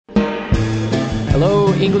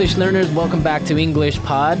English learners, welcome back to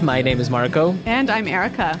EnglishPod. My name is Marco. And I'm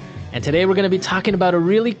Erica. And today we're going to be talking about a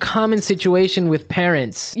really common situation with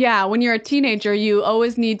parents. Yeah, when you're a teenager, you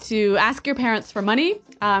always need to ask your parents for money,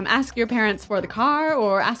 ask your parents for the car,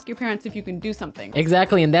 or ask your parents if you can do something.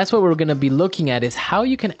 Exactly, and that's what we're going to be looking at is how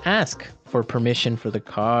you can ask for permission for the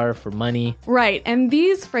car, for money. Right, and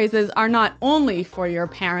these phrases are not only for your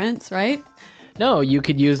parents, right? No, you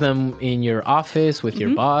could use them in your office with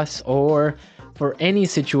your boss or for any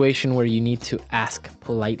situation where you need to ask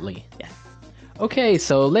politely. Yes. Okay,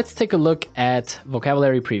 so let's take a look at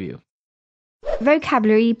vocabulary preview.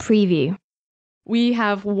 Vocabulary preview. We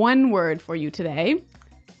have one word for you today.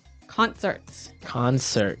 Concerts.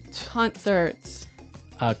 Concert. Concerts.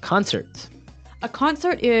 Concert. A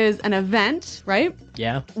concert is an event, right?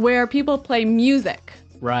 Yeah, Where people play music.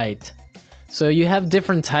 right. So you have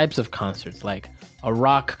different types of concerts, like a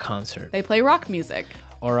rock concert They play rock music.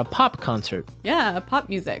 or a pop concert. Yeah, pop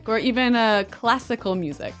music, or even a classical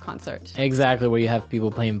music concert. Exactly, where you have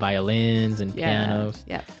people playing violins and pianos.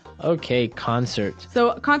 Yeah. Okay, concert.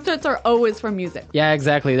 So concerts are always for music. Yeah,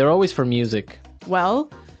 exactly. They're always for music.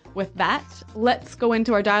 Well, with that, let's go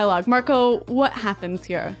into our dialogue. Marco, what happens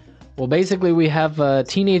here? Well, basically, we have a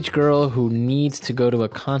teenage girl who needs to go to a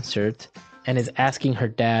concert and is asking her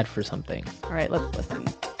dad for something. All right, let's listen.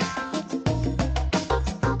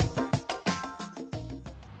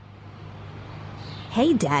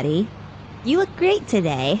 Hey, Daddy. You look great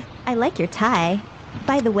today. I like your tie.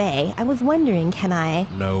 By the way, I was wondering, can I...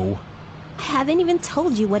 No. I haven't even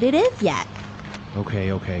told you what it is yet. Okay.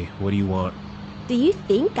 What do you want? Do you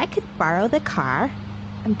think I could borrow the car?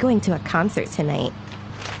 I'm going to a concert tonight.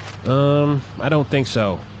 I don't think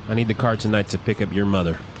so. I need the car tonight to pick up your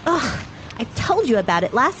mother. Ugh, I told you about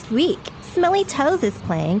it last week. Smelly Toes is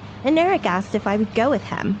playing, and Eric asked if I would go with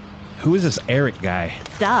him. Who is this Eric guy?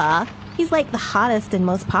 Duh. He's like the hottest and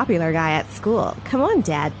most popular guy at school. Come on,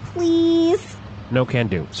 Dad, please. No can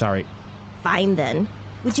do. Sorry. Fine then.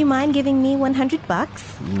 Would you mind giving me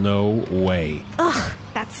 $100? No way. Ugh,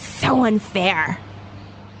 that's so unfair.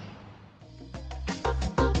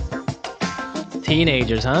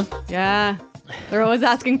 Teenagers, huh? Yeah, they're always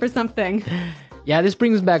asking for something. Yeah, this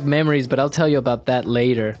brings back memories, but I'll tell you about that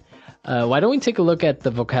later. Why don't we take a look at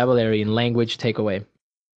the vocabulary in language takeaway?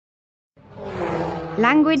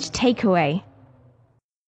 Language takeaway.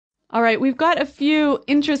 All right, we've got a few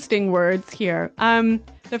interesting words here.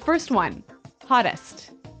 The first one,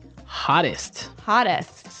 hottest. Hottest.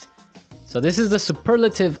 Hottest. So this is the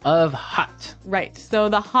superlative of hot. Right, so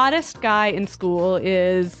the hottest guy in school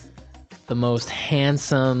is, The most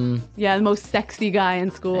handsome. the most sexy guy in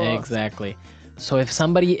school. Exactly. So if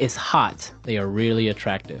somebody is hot, they are really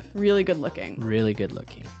attractive, Really good looking. really good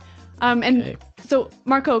looking. And Okay. so,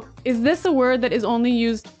 Marco, is this a word that is only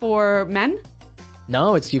used for men?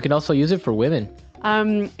 No, you can also use it for women.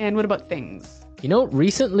 And what about things? You know,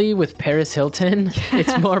 recently with Paris Hilton,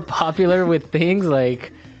 it's more popular with things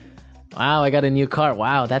like, wow, I got a new car.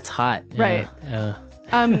 Wow, that's hot. Right. Yeah.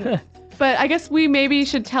 But I guess we maybe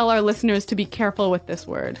should tell our listeners to be careful with this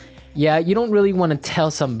word. Yeah, you don't really want to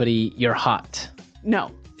tell somebody you're hot.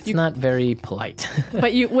 No. It's not very polite.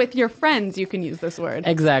 But with your friends, you can use this word.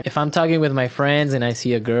 Exactly. If I'm talking with my friends and I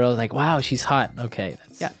see a girl, like, wow, she's hot. Okay.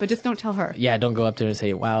 Yeah, but just don't tell her. Yeah, don't go up to her and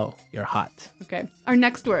say, wow, you're hot. Okay. Our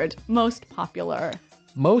next word, most popular.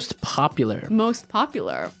 Most popular. Most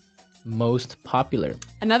popular. Most popular.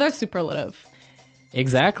 Another superlative.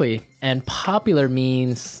 Exactly. And popular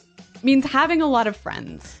means... Means having a lot of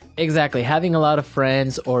friends. Exactly. Having a lot of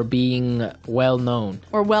friends or being well known.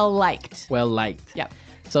 Or well liked. Well liked. Yeah.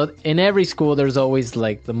 So in every school, there's always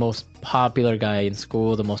like the most popular guy in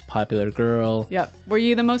school, the most popular girl. Yep. Were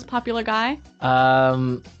you the most popular guy?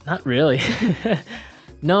 Not really.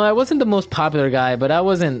 No, I wasn't the most popular guy, but I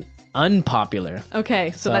wasn't unpopular.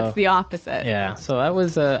 Okay, so that's the opposite. Yeah, so I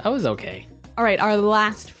was okay. All right, our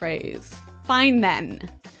last phrase. Fine then.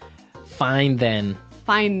 Fine then.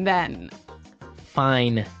 Fine then.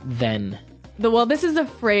 Fine then. Well, this is a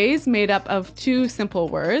phrase made up of two simple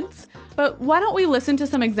words. But why don't we listen to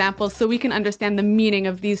some examples so we can understand the meaning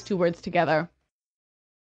of these two words together?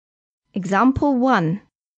 Example 1.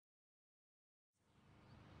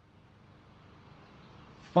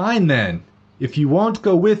 Fine then. If you won't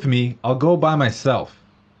go with me, I'll go by myself.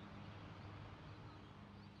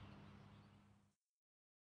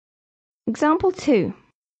 Example 2.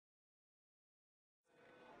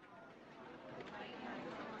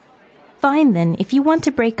 Fine then. If you want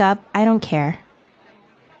to break up, I don't care.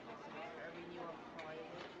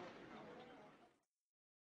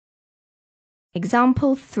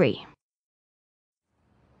 Example 3.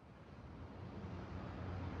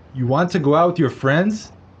 You want to go out with your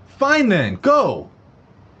friends? Fine then, go!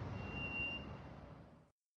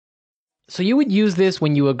 So you would use this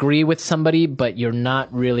when you agree with somebody, but you're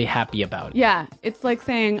not really happy about it. Yeah, it's like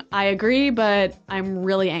saying, I agree, but I'm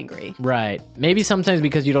really angry. Right. Maybe sometimes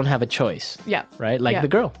because you don't have a choice. Yeah. Right? Like Yeah. the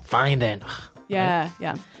girl. Fine then. Yeah,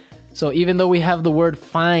 yeah. So even though we have the word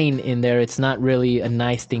fine in there, it's not really a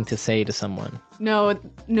nice thing to say to someone. No,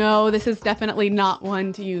 this is definitely not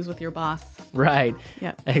one to use with your boss. Right.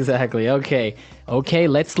 Yeah. Exactly. Okay,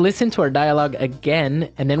 let's listen to our dialogue again,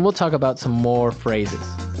 and then we'll talk about some more phrases.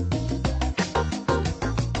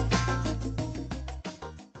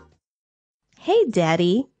 Hey,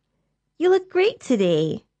 Daddy. You look great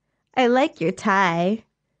today. I like your tie.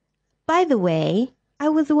 By the way, I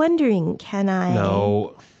was wondering, can I...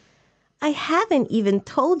 No. I haven't even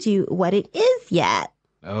told you what it is yet.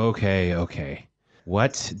 Okay.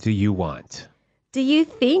 What do you want? Do you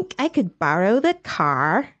think I could borrow the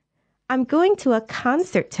car? I'm going to a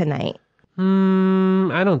concert tonight.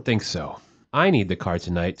 I don't think so. I need the car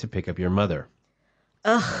tonight to pick up your mother.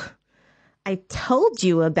 Ugh. I told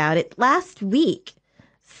you about it last week.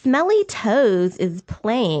 Smelly Toes is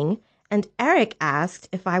playing, and Eric asked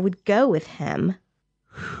if I would go with him.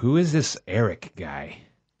 Who is this Eric guy?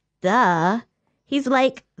 Duh. He's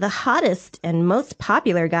like the hottest and most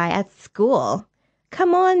popular guy at school.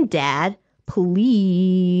 Come on, Dad.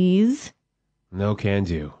 Please. No can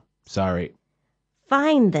do. Sorry.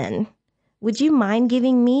 Fine then. Would you mind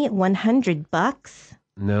giving me $100?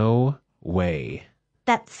 No way.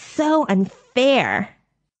 That's so unfair.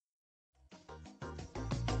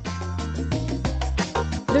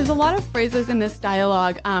 There's a lot of phrases in this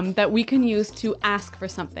dialogue that we can use to ask for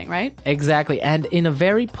something, right? Exactly, and in a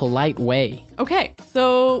very polite way. Okay,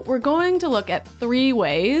 so we're going to look at 3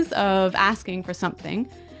 ways of asking for something.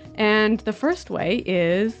 And the first way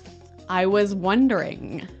is, I was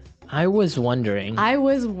wondering. I was wondering. I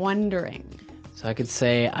was wondering. So I could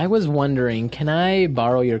say, I was wondering, can I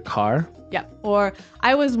borrow your car? Yeah. Or,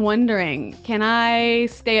 I was wondering, can I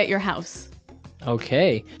stay at your house?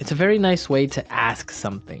 Okay. It's a very nice way to ask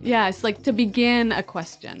something. Yeah, it's like to begin a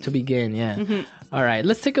question. To begin, yeah. Mhm. All right,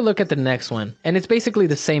 let's take a look at the next one. And it's basically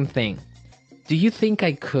the same thing. Do you think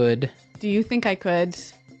I could? Do you think I could?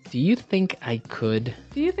 Do you think I could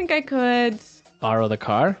Do you think I could? borrow the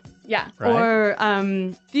car? Yeah. Right. Or,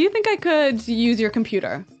 do you think I could use your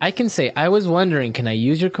computer? I can say, I was wondering, can I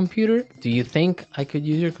use your computer? Do you think I could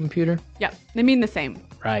use your computer? Yeah, they mean the same.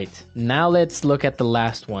 Right. Now let's look at the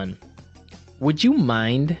last one. Would you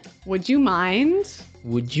mind? Would you mind?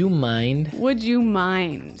 Would you mind? Would you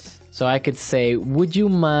mind? So I could say, would you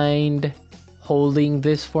mind holding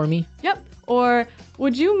this for me? Yep. Or,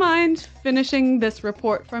 would you mind finishing this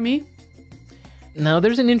report for me? Now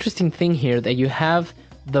there's an interesting thing here that you have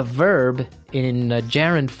the verb in a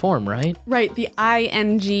gerund form, right? Right, the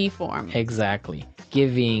ing form. Exactly.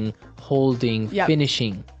 Giving, holding, Yep.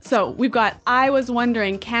 finishing, So we've got, I was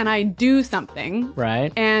wondering, can I do something?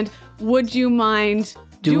 right? And would you mind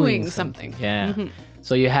doing something? Yeah. Mhm.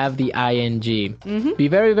 So you have the ing. Be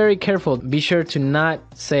very, very careful. Be sure to not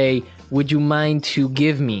say, would you mind to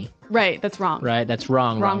give me? Right, that's wrong. Right? That's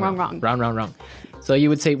wrong. Wrong. So you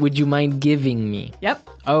would say, would you mind giving me? Yep.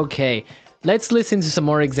 Okay. Let's listen to some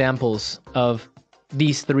more examples of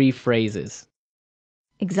these 3 phrases.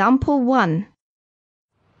 Example 1.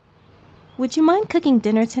 Would you mind cooking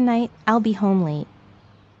dinner tonight? I'll be home late.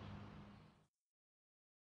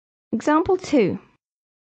 Example 2.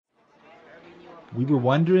 We were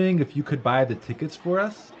wondering if you could buy the tickets for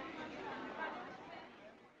us?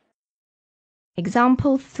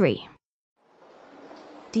 Example 3.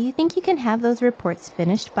 Do you think you can have those reports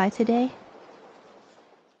finished by today?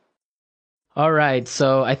 All right,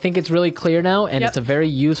 so I think it's really clear now, and Yep. it's a very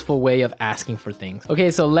useful way of asking for things.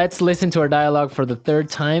 Okay, so let's listen to our dialogue for the 3rd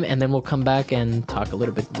time, and then we'll come back and talk a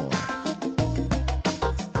little bit more.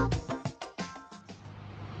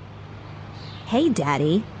 Hey,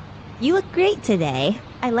 Daddy. You look great today.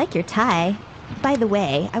 I like your tie. By the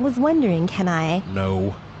way, I was wondering, can I...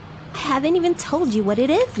 No. I haven't even told you what it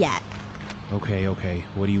is yet. Okay.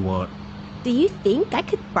 What do you want? Do you think I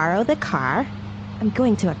could borrow the car? I'm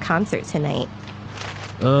going to a concert tonight.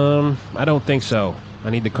 I don't think so. I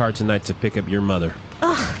need the car tonight to pick up your mother.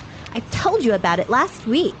 Ugh, I told you about it last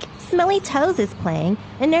week. Smelly Toes is playing,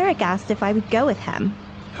 and Eric asked if I would go with him.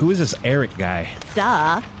 Who is this Eric guy?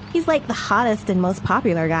 Duh. He's like the hottest and most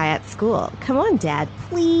popular guy at school. Come on, Dad,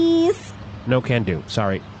 please. No can do.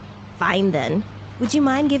 Sorry. Fine then. Would you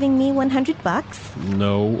mind giving me $100?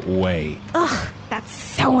 No way. Ugh, that's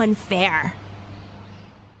so unfair.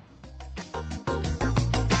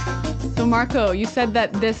 So Marco, you said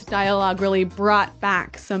that this dialogue really brought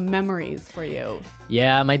back some memories for you.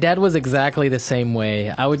 Yeah, my dad was exactly the same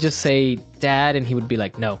way. I would just say, Dad, and he would be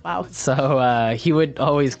like, no. Wow. So he would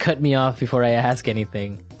always cut me off before I ask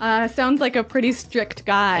anything. Sounds like a pretty strict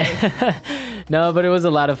guy. No, but it was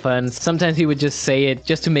a lot of fun. Sometimes he would just say it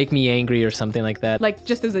just to make me angry or something like that. Like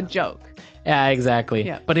just as a joke. Yeah, exactly.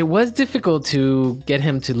 Yeah. But it was difficult to get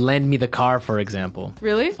him to lend me the car, for example.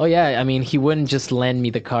 Really? Oh, yeah. I mean, he wouldn't just lend me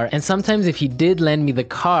the car. And sometimes if he did lend me the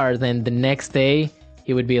car, then the next day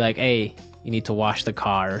he would be like, hey, you need to wash the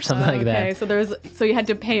car or something like that. Okay, so you had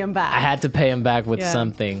to pay him back. I had to pay him back with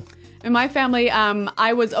something. In my family,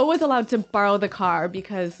 I was always allowed to borrow the car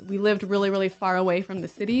because we lived really, really far away from the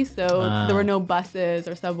city. So there were no buses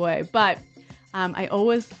or subway. But I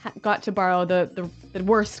always got to borrow the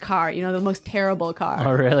worst car, the most terrible car.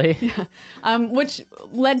 Oh, really? Yeah. Which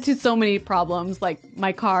led to so many problems, like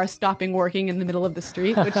my car stopping working in the middle of the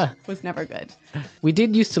street, which was never good. We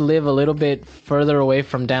did used to live a little bit further away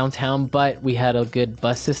from downtown, but we had a good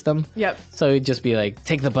bus system. Yep. So it'd just be like,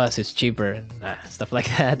 take the bus, it's cheaper, and stuff like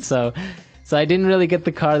that. So I didn't really get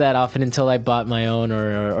the car that often until I bought my own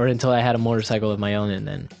or until I had a motorcycle of my own, and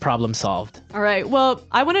then problem solved. All right. Well,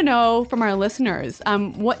 I want to know from our listeners,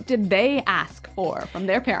 what did they ask for from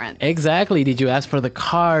their parents? Exactly. Did you ask for the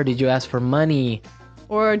car? Did you ask for money?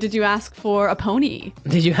 Or did you ask for a pony?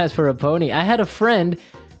 Did you ask for a pony? I had a friend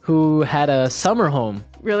who had a summer home.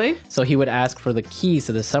 Really? So he would ask for the keys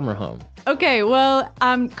to the summer home. Okay. Well,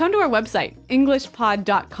 come to our website,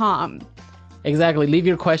 EnglishPod.com. Exactly. Leave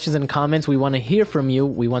your questions and comments. We want to hear from you.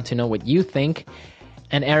 We want to know what you think.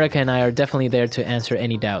 And Erica and I are definitely there to answer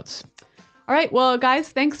any doubts. All right. Well, guys,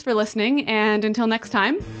 thanks for listening. And until next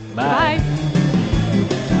time, Bye. Bye.